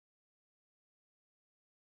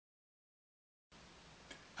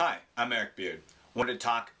Hi, I'm Eric Beard. Wanted to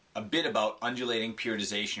talk a bit about undulating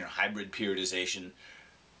periodization or hybrid periodization.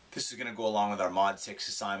 This is going to go along with our Mod 6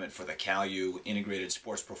 assignment for the CalU Integrated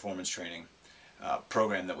Sports Performance Training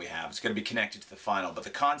program that we have. It's going to be connected to the final, but the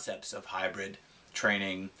concepts of hybrid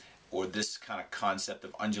training or this kind of concept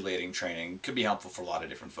of undulating training could be helpful for a lot of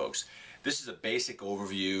different folks. This is a basic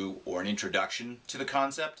overview or an introduction to the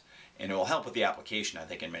concept, and it will help with the application, I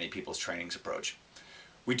think, in many people's trainings approach.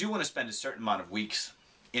 We do want to spend a certain amount of weeks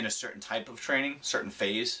in a certain type of training, certain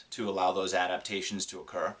phase, to allow those adaptations to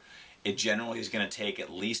occur. It generally is going to take at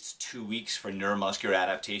least 2 weeks for neuromuscular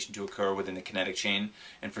adaptation to occur within the kinetic chain,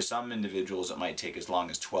 and for some individuals it might take as long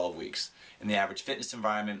as 12 weeks. In the average fitness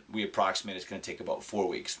environment, we approximate it's going to take about 4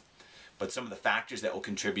 weeks. But some of the factors that will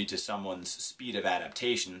contribute to someone's speed of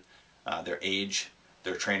adaptation, their age,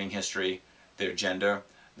 their training history, their gender,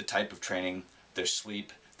 the type of training, their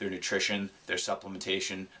sleep, their nutrition, their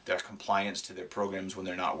supplementation, their compliance to their programs when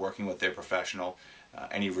they're not working with their professional,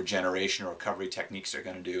 any regeneration or recovery techniques they're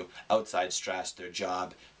going to do, outside stress, their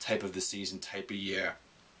job, type of the season, type of year.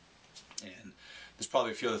 And there's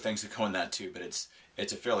probably a few other things that go in that too, but it's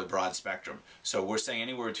a fairly broad spectrum. So we're saying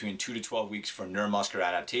anywhere between 2 to 12 weeks for neuromuscular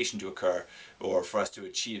adaptation to occur, or for us to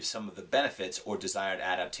achieve some of the benefits or desired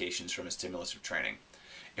adaptations from a stimulus of training.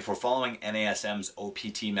 If we're following NASM's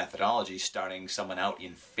OPT methodology, starting someone out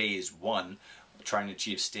in phase 1, trying to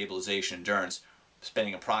achieve stabilization endurance,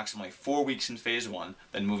 spending approximately 4 weeks in phase 1,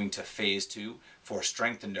 then moving to phase 2 for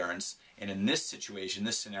strength endurance. And in this situation,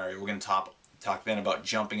 this scenario, we're going to talk then about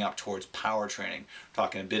jumping up towards power training,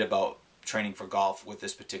 talking a bit about training for golf with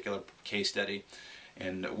this particular case study.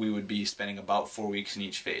 And we would be spending about 4 weeks in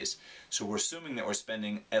each phase. So we're assuming that we're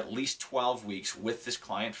spending at least 12 weeks with this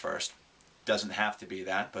client first. Doesn't have to be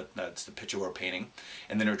that, but that's the picture we're painting.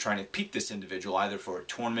 And then we're trying to peak this individual either for a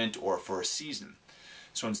tournament or for a season.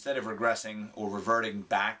 So instead of regressing or reverting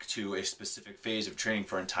back to a specific phase of training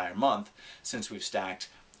for an entire month, since we've stacked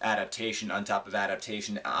adaptation on top of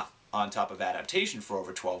adaptation on top of adaptation for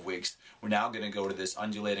over 12 weeks, we're now going to go to this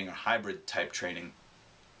undulating or hybrid type training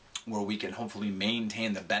where we can hopefully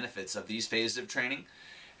maintain the benefits of these phases of training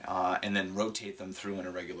and then rotate them through on a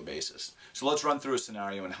regular basis. So let's run through a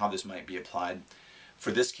scenario and how this might be applied.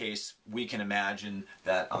 For this case, we can imagine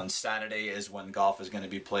that on Saturday is when golf is going to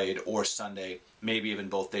be played, or Sunday, maybe even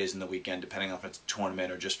both days in the weekend, depending on if it's a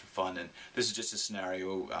tournament or just for fun. And this is just a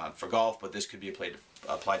scenario for golf, but this could be applied to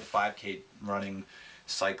 5K running,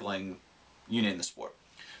 cycling, you name the sport.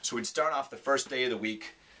 So we'd start off the first day of the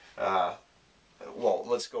week. Well,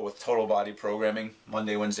 let's go with total body programming,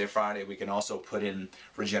 Monday, Wednesday, Friday. We can also put in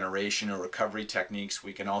regeneration or recovery techniques.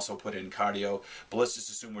 We can also put in cardio, but let's just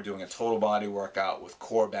assume we're doing a total body workout with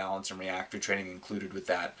core balance and reactive training included with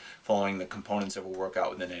that, following the components of a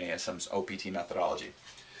workout within NASM's OPT methodology.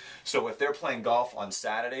 So if they're playing golf on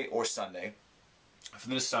Saturday or Sunday, for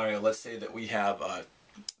this scenario, let's say that we have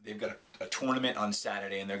they've got a tournament on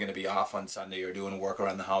Saturday and they're going to be off on Sunday or doing work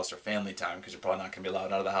around the house or family time, because they're probably not going to be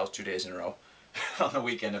allowed out of the house 2 days in a row on the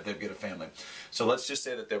weekend if they've got a family. So let's just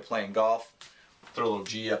say that they're playing golf. Throw a little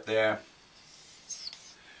G up there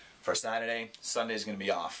for Saturday. Sunday is going to be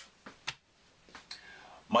off.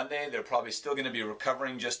 Monday, they're probably still going to be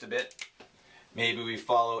recovering just a bit. Maybe we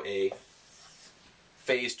follow a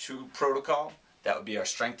phase 2 protocol. That would be our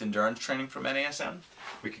strength endurance training from NASM.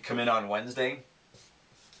 We could come in on Wednesday,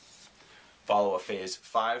 follow a phase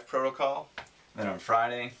 5 protocol. Then on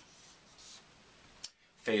Friday,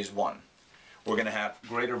 phase 1. We're going to have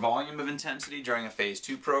greater volume of intensity during a phase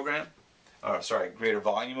 2 program, greater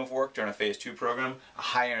volume of work during a phase 2 program, a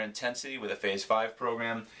higher intensity with a phase 5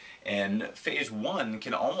 program, and phase 1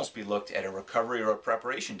 can almost be looked at a recovery or a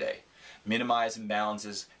preparation day. Minimize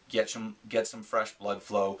imbalances, get some fresh blood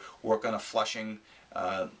flow, work on a flushing,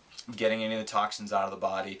 getting any of the toxins out of the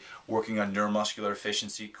body, working on neuromuscular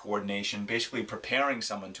efficiency, coordination, basically preparing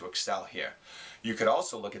someone to excel here. You could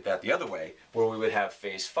also look at that the other way, where we would have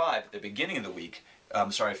phase 5 at the beginning of the week,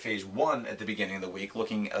 phase 1 at the beginning of the week,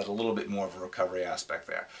 looking at a little bit more of a recovery aspect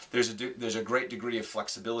there. There's a great degree of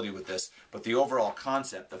flexibility with this, but the overall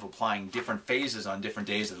concept of applying different phases on different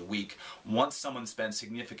days of the week, once someone spends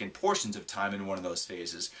significant portions of time in one of those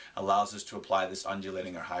phases, allows us to apply this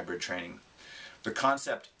undulating or hybrid training. The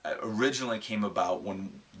concept originally came about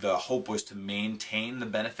when the hope was to maintain the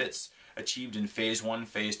benefits achieved in phase 1,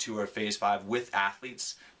 phase 2, or phase 5 with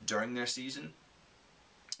athletes during their season.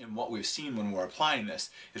 And what we've seen when we're applying this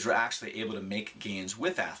is we're actually able to make gains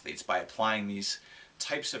with athletes by applying these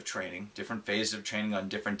types of training, different phases of training on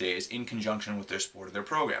different days in conjunction with their sport or their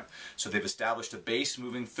program. So they've established a base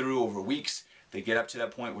moving through over weeks. They get up to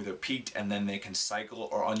that point where they're peaked, and then they can cycle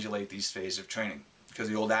or undulate these phases of training. Because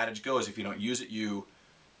the old adage goes, if you don't use it, you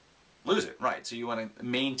lose it, right? So you want to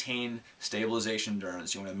maintain stabilization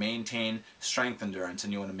endurance, you want to maintain strength endurance,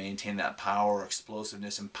 and you want to maintain that power,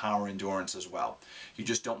 explosiveness, and power endurance as well. You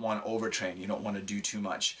just don't want to overtrain, you don't want to do too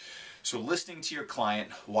much. So listening to your client,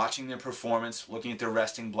 watching their performance, looking at their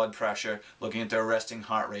resting blood pressure, looking at their resting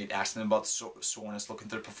heart rate, asking them about soreness, looking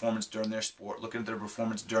at their performance during their sport, looking at their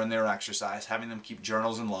performance during their exercise, having them keep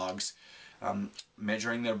journals and logs,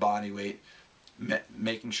 measuring their body weight,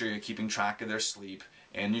 making sure you're keeping track of their sleep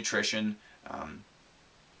and nutrition,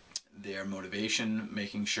 their motivation,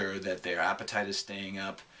 making sure that their appetite is staying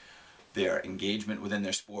up, their engagement within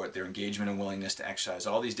their sport, their engagement and willingness to exercise,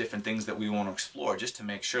 all these different things that we want to explore just to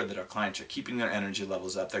make sure that our clients are keeping their energy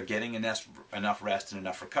levels up, they're getting enough rest and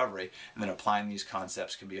enough recovery, and then applying these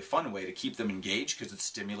concepts can be a fun way to keep them engaged because it's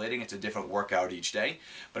stimulating, it's a different workout each day,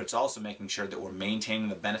 but it's also making sure that we're maintaining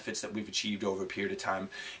the benefits that we've achieved over a period of time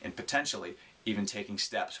and potentially even taking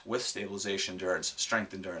steps with stabilization endurance,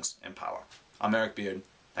 strength endurance, and power. I'm Eric Beard.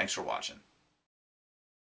 Thanks for watching.